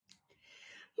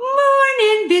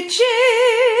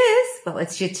bitches. Well,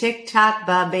 it's your TikTok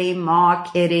Bubby, Ma,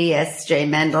 Kitty, S.J.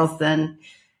 Mendelson.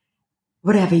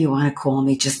 Whatever you want to call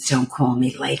me, just don't call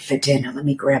me late for dinner. Let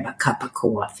me grab a cup of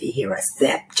coffee here, a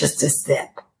sip, just a sip.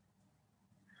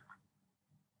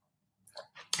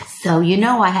 So,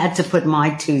 I had to put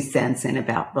my 2 cents in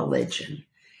about religion.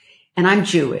 And I'm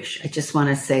Jewish. I just want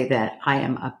to say that I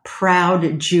am a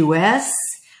proud Jewess.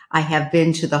 I have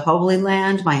been to the Holy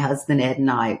Land. My husband Ed and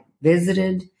I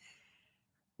visited,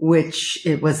 which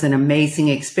it was an amazing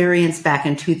experience back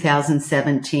in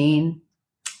 2017.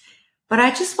 But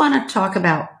I just want to talk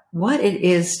about what it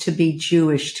is to be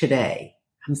Jewish today.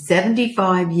 I'm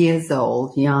 75 years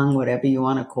old, young, whatever you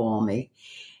want to call me.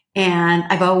 And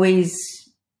I've always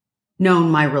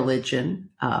known my religion,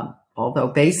 although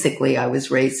basically I was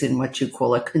raised in what you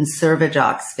call a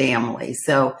conservadox family.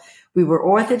 So we were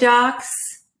Orthodox,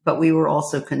 but we were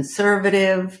also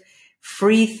conservative,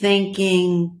 free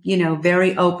thinking,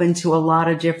 very open to a lot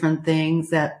of different things.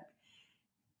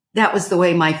 That was the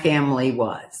way my family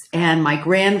was. And my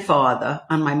grandfather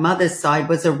on my mother's side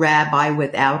was a rabbi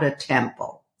without a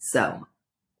temple. So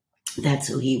that's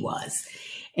who he was.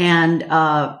 And,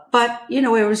 but,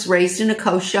 I was raised in a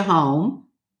kosher home,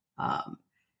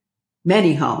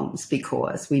 many homes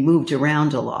because we moved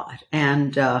around a lot.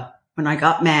 And, when I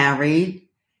got married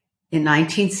in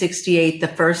 1968, the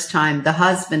first time, the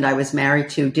husband I was married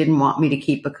to didn't want me to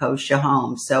keep a kosher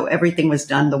home. So everything was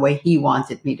done the way he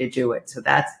wanted me to do it. So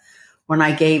that's when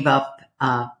I gave up,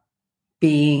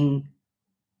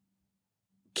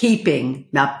 keeping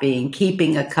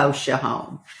a kosher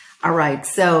home. All right.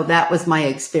 So that was my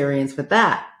experience with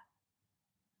that.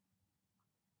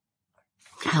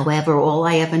 However, all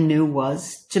I ever knew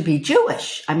was to be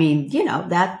Jewish. I mean,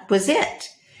 that was it.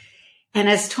 And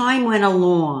as time went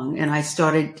along and I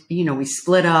started, we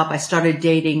split up, I started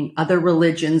dating other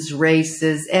religions,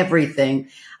 races, everything.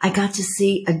 I got to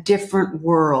see a different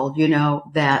world,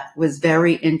 that was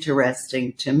very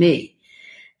interesting to me.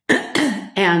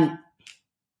 And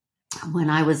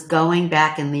when I was going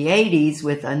back in the 80s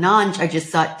with Anand, I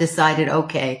just decided,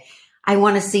 okay, I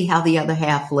want to see how the other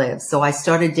half lives. So I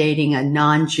started dating a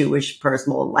non-Jewish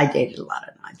person. Well, I dated a lot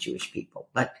of non-Jewish people,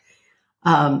 but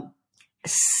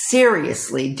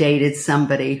seriously dated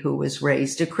somebody who was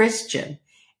raised a Christian.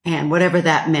 And whatever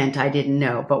that meant, I didn't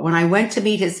know. But when I went to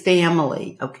meet his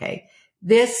family, okay,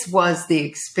 this was the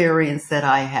experience that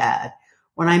I had.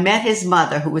 When I met his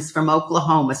mother, who was from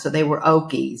Oklahoma, so they were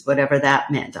Okies, whatever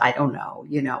that meant. I don't know.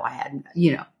 I hadn't,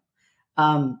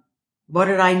 what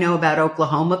did I know about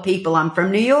Oklahoma people? I'm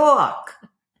from New York.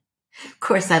 Of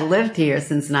course, I lived here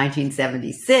since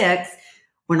 1976.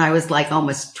 When I was like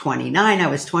almost 29, I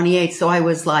was 28. So I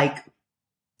was like,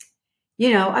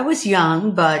 I was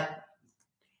young, but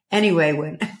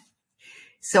anyway,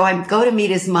 so I go to meet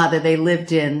his mother. They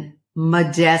lived in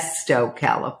Modesto,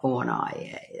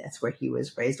 California. That's where he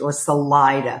was raised, or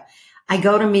Salida. I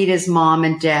go to meet his mom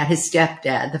and dad, his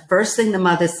stepdad. The first thing the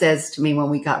mother says to me when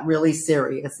we got really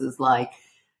serious is like,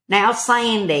 now,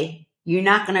 Sandy, you're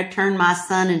not going to turn my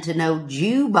son into no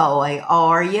Jew boy,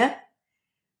 are you?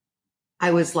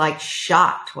 I was like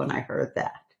shocked when I heard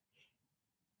that.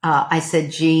 I said,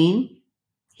 Gene,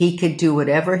 he could do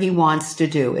whatever he wants to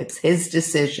do. It's his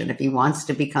decision. If he wants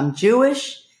to become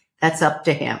Jewish, that's up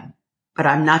to him. But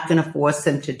I'm not going to force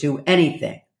him to do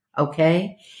anything.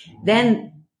 Okay?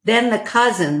 Then the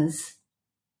cousins,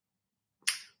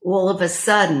 all of a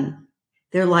sudden,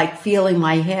 they're like feeling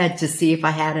my head to see if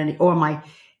I had any,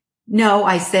 no,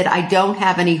 I said, I don't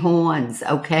have any horns,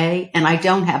 okay? And I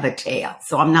don't have a tail,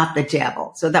 so I'm not the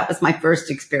devil. So that was my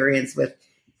first experience with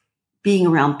being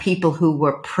around people who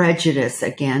were prejudiced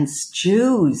against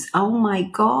Jews. Oh my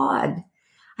God.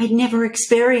 I'd never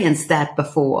experienced that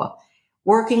before.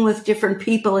 Working with different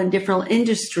people in different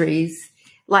industries.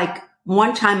 Like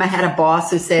one time I had a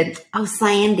boss who said, oh,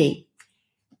 Sandy,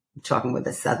 I'm talking with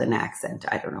a Southern accent.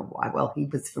 I don't know why. Well, he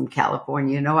was from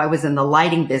California. I was in the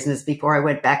lighting business before I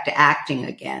went back to acting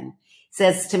again.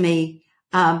 Says to me,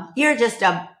 you're just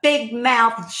a big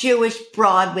mouth Jewish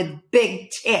broad with big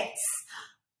tits.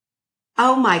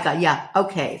 Oh my God. Yeah.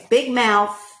 Okay. Big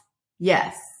mouth.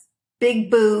 Yes. Big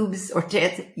boobs or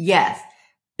tits. Yes.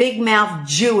 Big mouth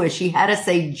Jewish. He had to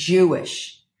say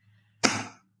Jewish.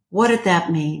 What did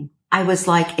that mean? I was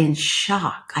like in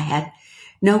shock. I had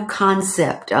no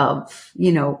concept of,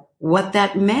 what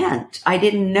that meant. I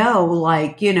didn't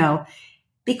know,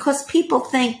 because people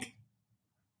think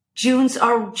Jews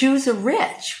are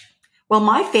rich. Well,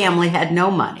 my family had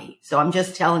no money. So I'm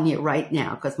just telling you right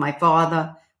now, because my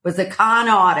father was a con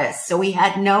artist. So we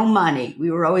had no money.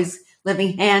 We were always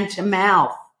living hand to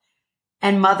mouth.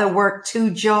 and mother worked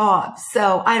 2 jobs.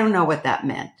 So I don't know what that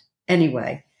meant.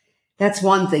 Anyway, that's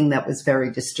one thing that was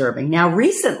very disturbing. Now,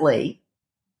 recently,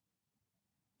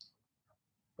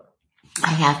 I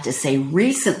have to say,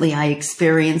 I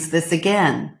experienced this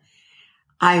again.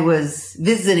 I was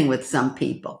visiting with some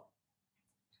people,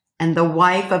 and the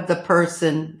wife of the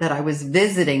person that I was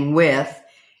visiting with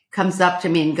comes up to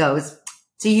me and goes,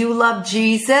 "Do you love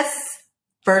Jesus?"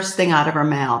 First thing out of her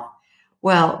mouth.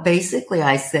 Well, basically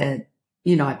I said,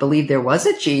 I believe there was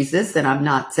a Jesus, and I'm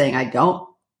not saying I don't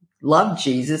love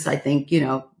Jesus. I think,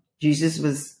 Jesus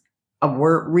was a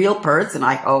real person,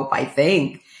 I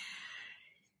think.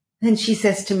 Then she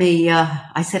says to me,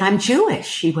 I said, "I'm Jewish."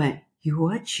 She went, "You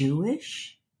are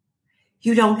Jewish?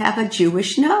 You don't have a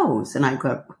Jewish nose." And I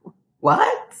go,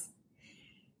 "What?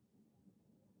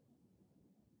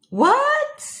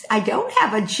 What? I don't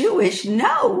have a Jewish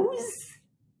nose?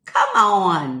 Come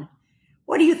on.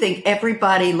 What do you think?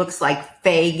 Everybody looks like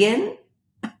Fagin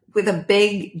with a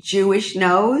big Jewish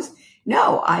nose?"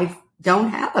 No, I don't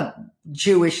have a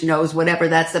Jewish nose, whatever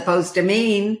that's supposed to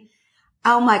mean.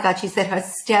 Oh my God. She said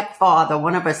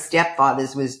one of her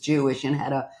stepfathers was Jewish and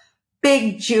had a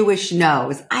big Jewish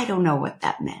nose. I don't know what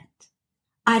that meant.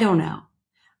 I don't know.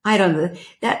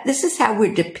 This is how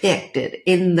we're depicted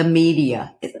in the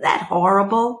media. Isn't that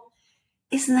horrible?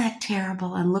 Isn't that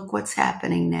terrible? And look what's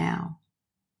happening now.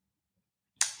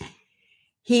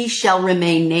 He shall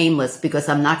remain nameless, because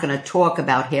I'm not going to talk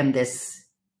about him, this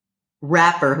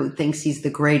rapper who thinks he's the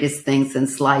greatest thing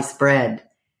since sliced bread.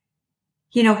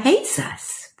 Hates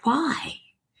us. Why?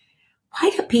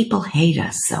 Why do people hate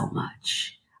us so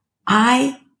much?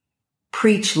 I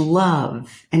preach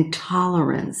love and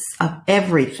tolerance of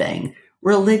everything,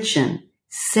 religion,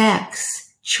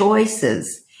 sex,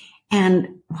 choices.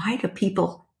 And why do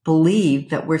people believe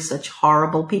that we're such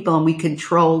horrible people and we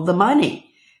control the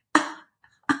money?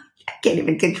 I can't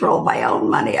even control my own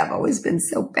money. I've always been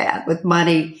so bad with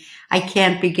money. I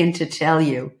can't begin to tell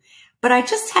you. But I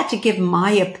just had to give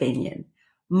my opinion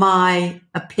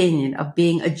of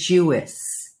being a Jewess,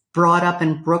 brought up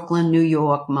in Brooklyn, New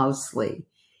York, mostly,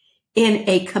 in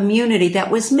a community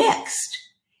that was mixed.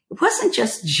 It wasn't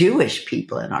just Jewish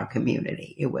people in our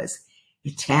community. It was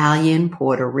Italian,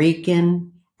 Puerto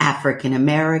Rican, African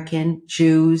American,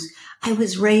 Jews. I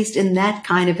was raised in that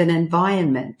kind of an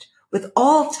environment with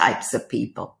all types of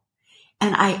people.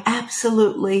 And I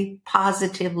absolutely,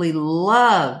 positively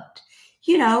loved,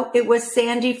 it was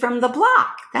Sandy from the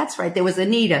block. That's right. There was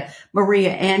Anita,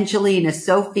 Maria, Angelina,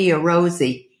 Sophia,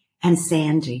 Rosie, and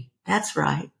Sandy. That's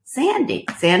right. Sandy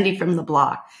from the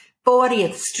block.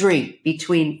 40th Street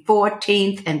between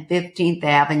 14th and 15th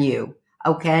Avenue.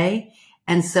 Okay.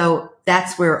 And so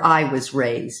that's where I was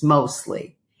raised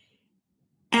mostly.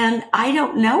 And I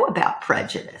don't know about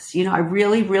prejudice. I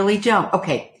really, really don't.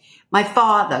 Okay. My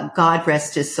father, God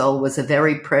rest his soul, was a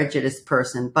very prejudiced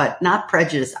person, but not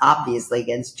prejudice, obviously,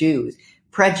 against Jews,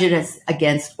 prejudice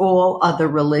against all other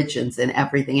religions and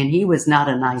everything. And he was not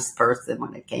a nice person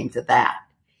when it came to that.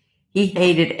 He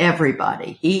hated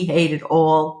everybody. He hated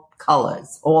all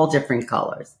colors, all different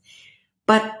colors.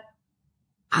 But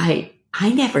I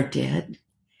never did.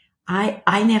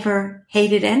 I never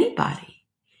hated anybody.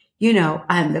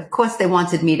 And of course they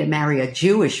wanted me to marry a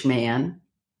Jewish man.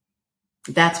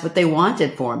 That's what they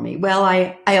wanted for me. Well,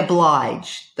 I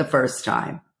obliged the first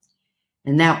time.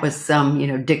 And that was some,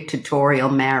 dictatorial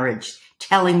marriage,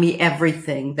 telling me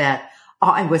everything that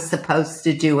I was supposed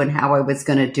to do and how I was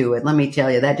going to do it. Let me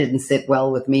tell you, that didn't sit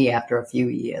well with me after a few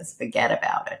years. Forget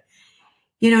about it.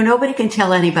 Nobody can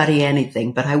tell anybody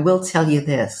anything, but I will tell you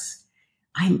this.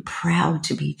 I'm proud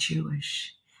to be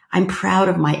Jewish. I'm proud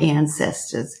of my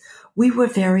ancestors. We were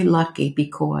very lucky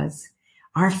because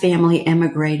our family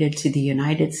emigrated to the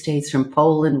United States from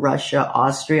Poland, Russia,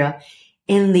 Austria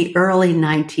in the early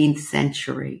 19th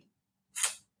century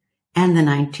and the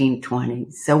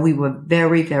 1920s. So we were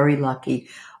very, very lucky.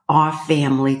 Our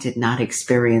family did not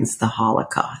experience the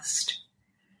Holocaust.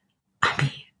 I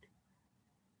mean,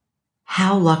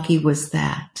 how lucky was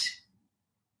that?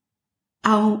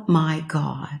 Oh my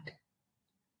God.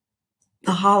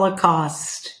 The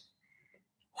Holocaust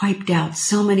wiped out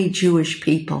so many Jewish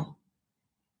people.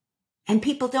 And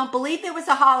people don't believe there was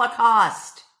a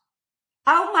Holocaust.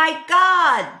 Oh my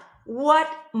God.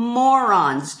 What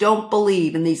morons don't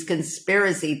believe in these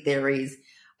conspiracy theories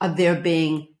of there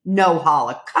being no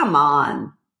Holocaust? Come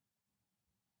on.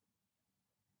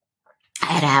 I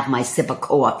had to have my sip of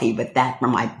coffee with that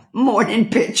from my morning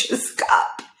Pitcher's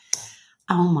cup.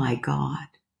 Oh my God.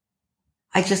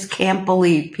 I just can't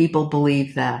believe people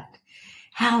believe that.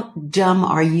 How dumb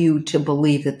are you to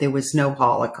believe that there was no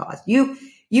Holocaust?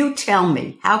 You tell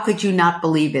me, how could you not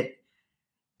believe it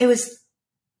It was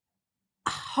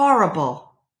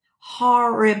horrible,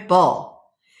 horrible.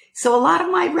 So a lot of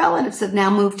my relatives have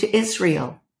now moved to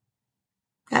Israel.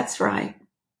 That's right.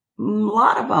 A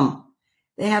lot of them.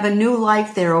 They have a new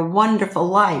life there, a wonderful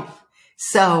life.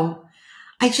 So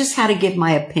I just had to give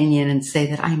my opinion and say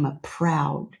that I'm a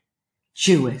proud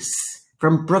Jewess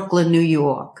from Brooklyn, New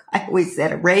York. I always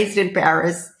said it, raised in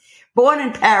Paris, born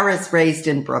in Paris, raised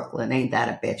in Brooklyn. Ain't that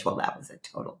a bitch? Well, that was a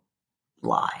total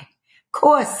lie. Of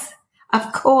course,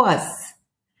 I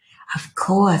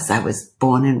was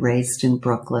born and raised in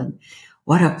Brooklyn.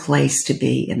 What a place to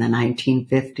be in the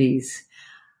 1950s.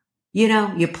 You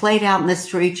know, you played out in the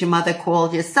street, your mother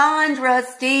called you, Sandra,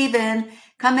 Steven,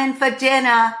 come in for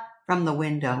dinner from the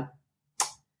window.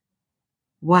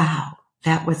 Wow,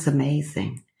 that was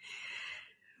amazing.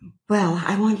 Well,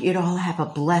 I want you to all have a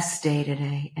blessed day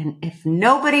today. And if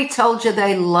nobody told you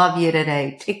they love you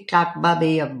today, TikTok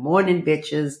Bubby of Morning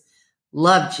Bitches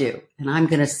loved you. And I'm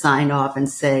going to sign off and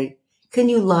say, can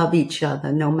you love each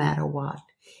other no matter what?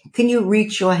 Can you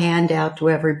reach your hand out to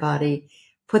everybody?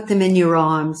 Put them in your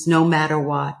arms no matter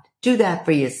what. Do that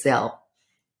for yourself.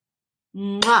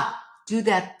 Mwah! Do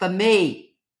that for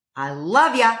me. I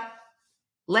love ya.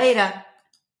 Later.